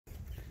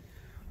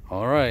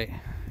All right,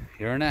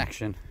 you're in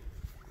action.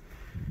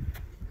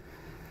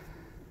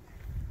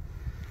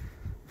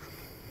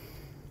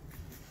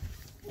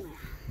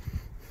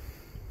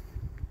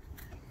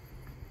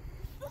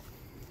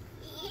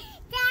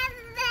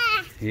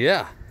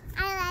 Yeah.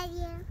 I love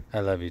you. I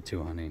love you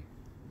too, honey.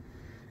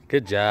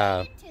 Good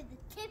job. To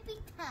the tippy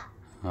top.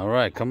 All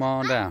right, come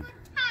on down.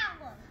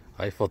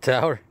 Eiffel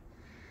Tower.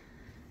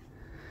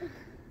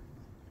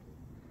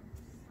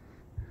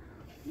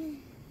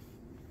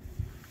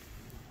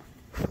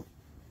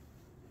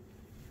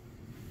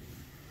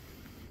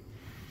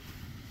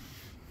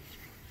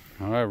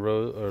 All right,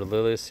 Rose or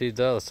Lily sees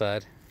the other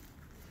side,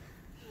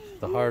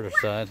 the harder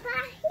side.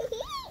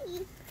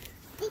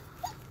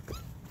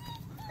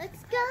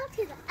 Let's go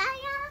to the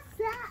other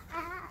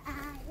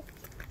side.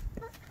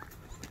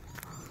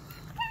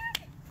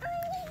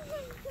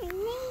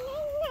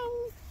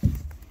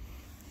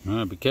 All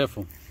right, be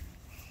careful.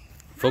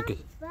 Focus.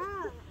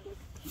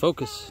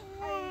 Focus.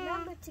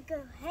 Remember to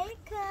go, hey,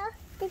 girl.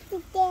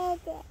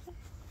 Daddy,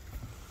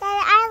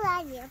 I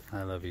love you.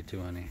 I love you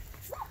too, honey.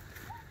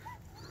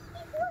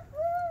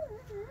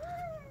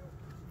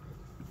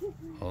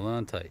 Hold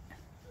on tight.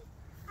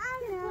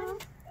 I know.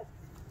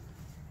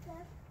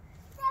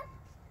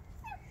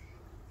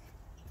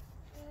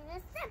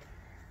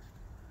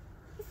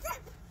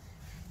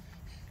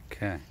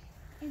 Okay.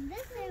 In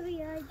this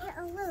area, I get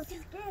a little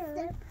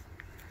scared.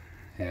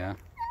 Yeah.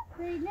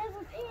 They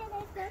never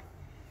panic.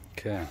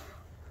 Okay.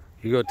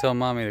 You go tell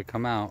mommy to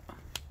come out,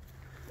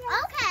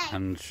 Okay.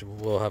 and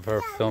we'll have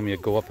her film you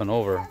go up and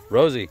over.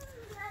 Rosie,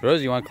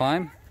 you want to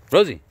climb?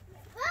 Rosie,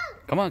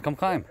 come on, come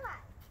climb.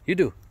 You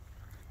do.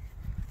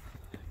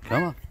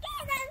 Come on.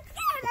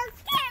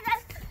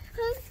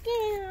 I'm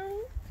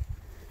scared.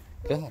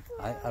 Go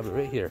ahead. I'll be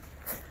right here.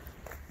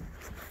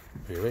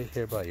 Be right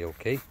here by you,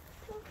 okay?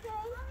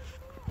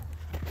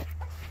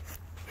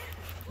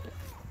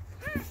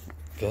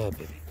 Go ahead,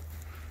 baby.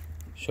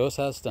 Show us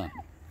how it's done.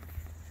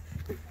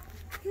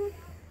 You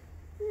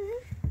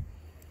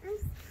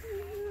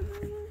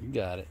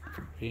got it.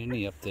 Put your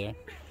knee up there.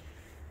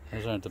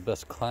 Those aren't the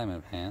best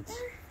climbing pants.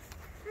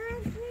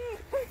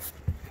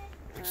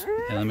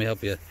 Hey, let me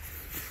help you.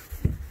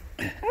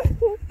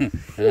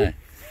 Alright.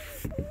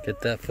 Get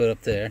that foot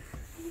up there.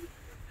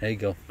 There you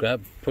go.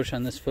 Push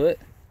on this foot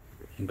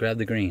and grab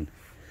the green.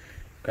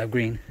 Grab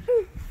green.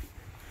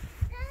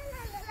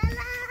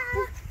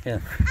 Yeah.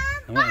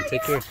 I want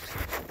to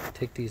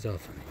take these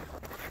off.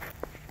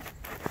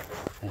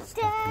 That's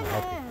tough. I'm gonna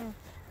help you.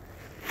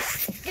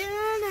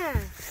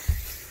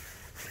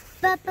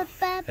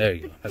 There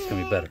you go. That's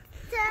gonna be better.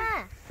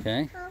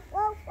 Okay.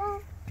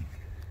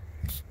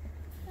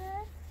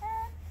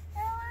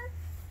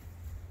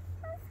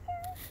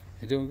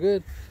 You're doing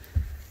good.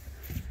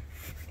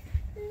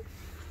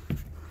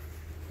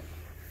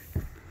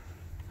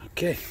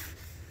 Okay.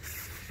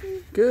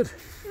 Good.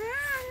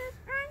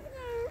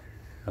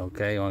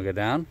 Okay, you want to go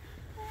down?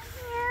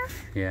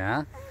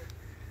 Yeah.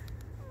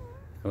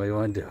 What do you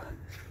want to do?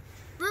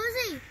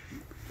 Rosie.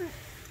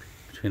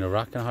 Between a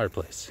rock and a hard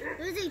place.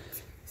 Rosie,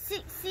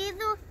 see.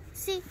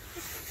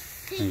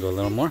 And go a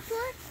little more.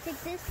 Take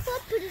this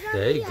foot, put it on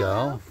There you the go.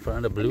 yellow.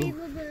 Front of the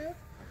blue.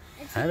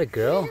 Atta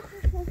girl.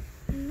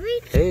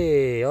 Reach.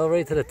 Hey, all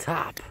right to the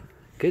top.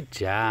 Good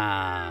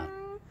job.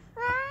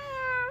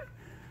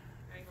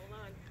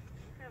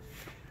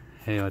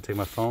 Hey, you want to take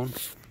my phone?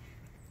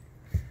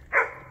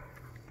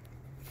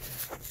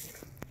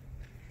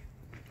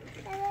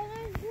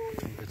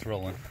 It's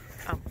rolling.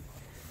 Oh.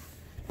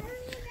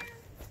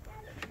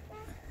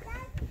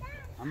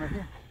 I'm right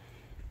here.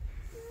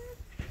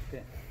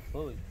 Okay,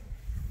 slowly.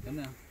 Come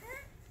down.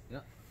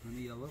 Yep, on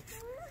the yellow.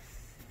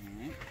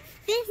 Alright.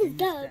 This is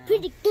going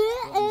pretty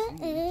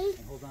good. And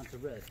hold on to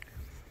red.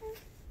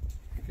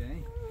 Okay.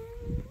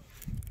 And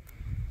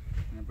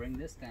then bring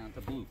this down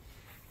to blue.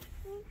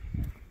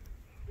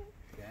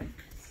 Okay.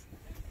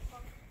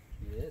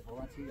 Good. Hold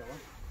on to yellow.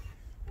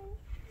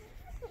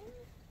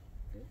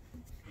 Good.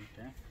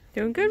 Okay.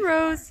 Doing good,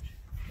 Rose.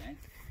 Okay.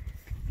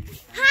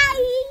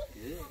 Hi.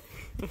 Good.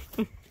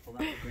 Hold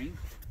on to green.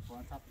 Hold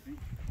on top of green.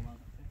 Hold on.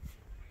 Okay.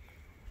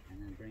 And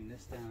then bring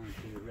this down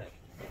to the red.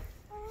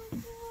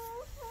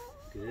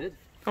 Good.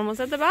 Almost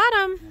at the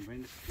bottom. And then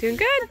bring this. Doing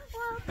good.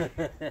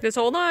 Just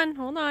hold on.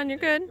 Hold on. You're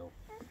There good. you go.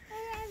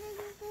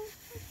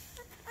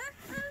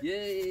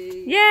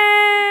 Yay!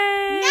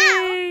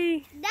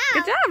 Yay! No.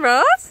 Good job,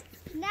 Rose.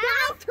 Now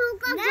I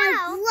took off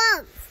my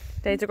gloves.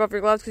 They took off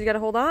your gloves because you got to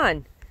hold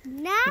on.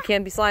 Now, You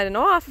can't be sliding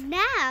off.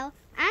 now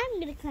I'm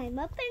gonna climb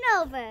up and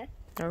over.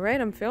 All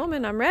right, I'm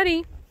filming. I'm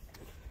ready.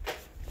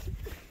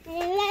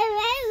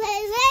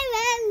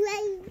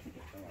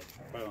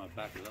 Probably want to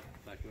back it up.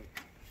 Back it up.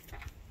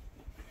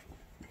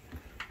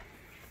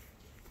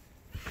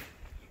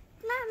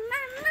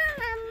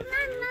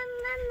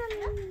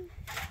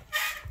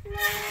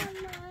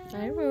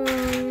 Hi,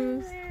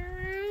 Rose.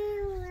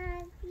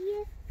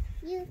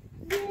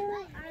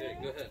 Okay,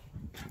 go ahead.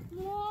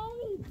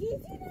 Mommy, did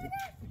you know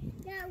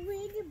that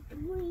way to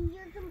bring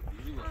your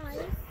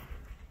eyes?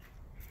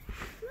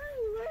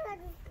 Mommy, look at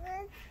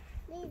this.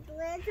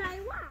 gonna try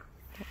rock.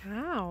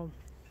 Wow.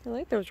 I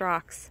like those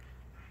rocks.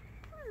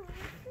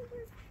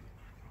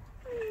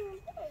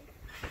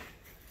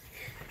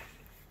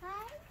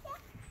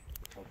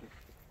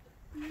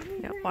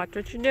 Yeah, watch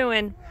what you're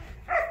doing.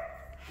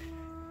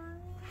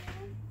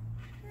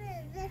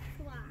 This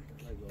rock.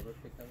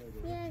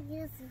 Yeah,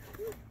 this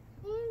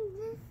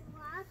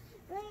rock.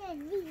 Where are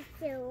these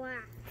two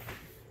rocks?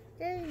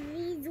 Do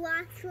these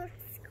rocks look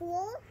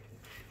cool?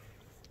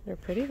 They're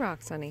pretty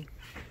rocks, honey.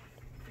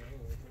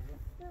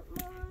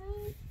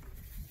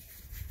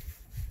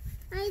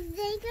 I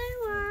think I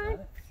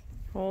want.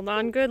 Hold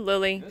on good,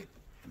 Lily.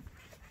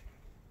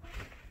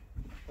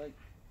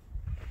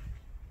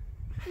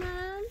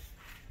 Mom,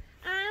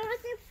 I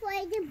want to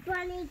play the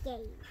bunny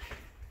game.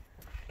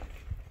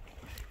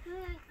 I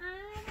want to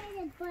play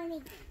the bunny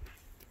game.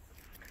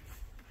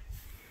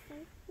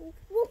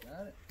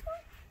 Got it.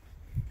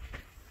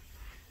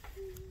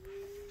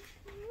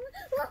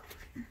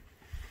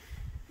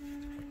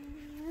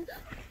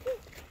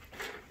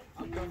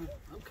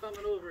 I'm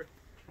coming over.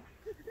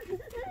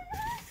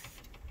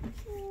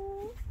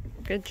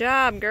 Good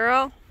job,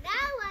 girl. Now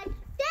I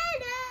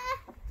did it!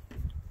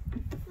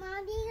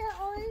 Mommy, the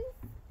only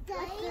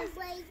dying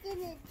right in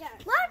the dirt.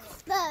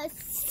 What's the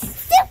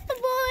super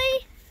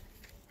boy?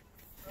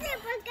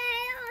 Super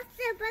girl,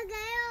 super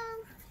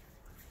girl.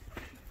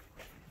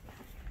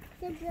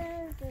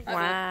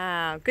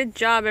 Wow. Good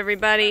job,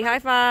 everybody. High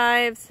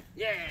fives.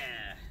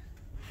 Yeah.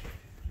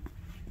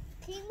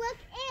 Teamwork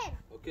in.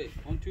 Okay,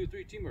 1, 2,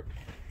 3, teamwork.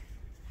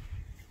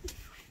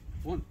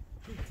 1,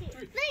 2,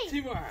 3,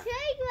 teamwork.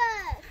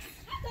 Teamwork.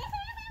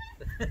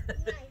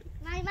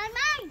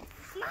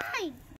 Mine.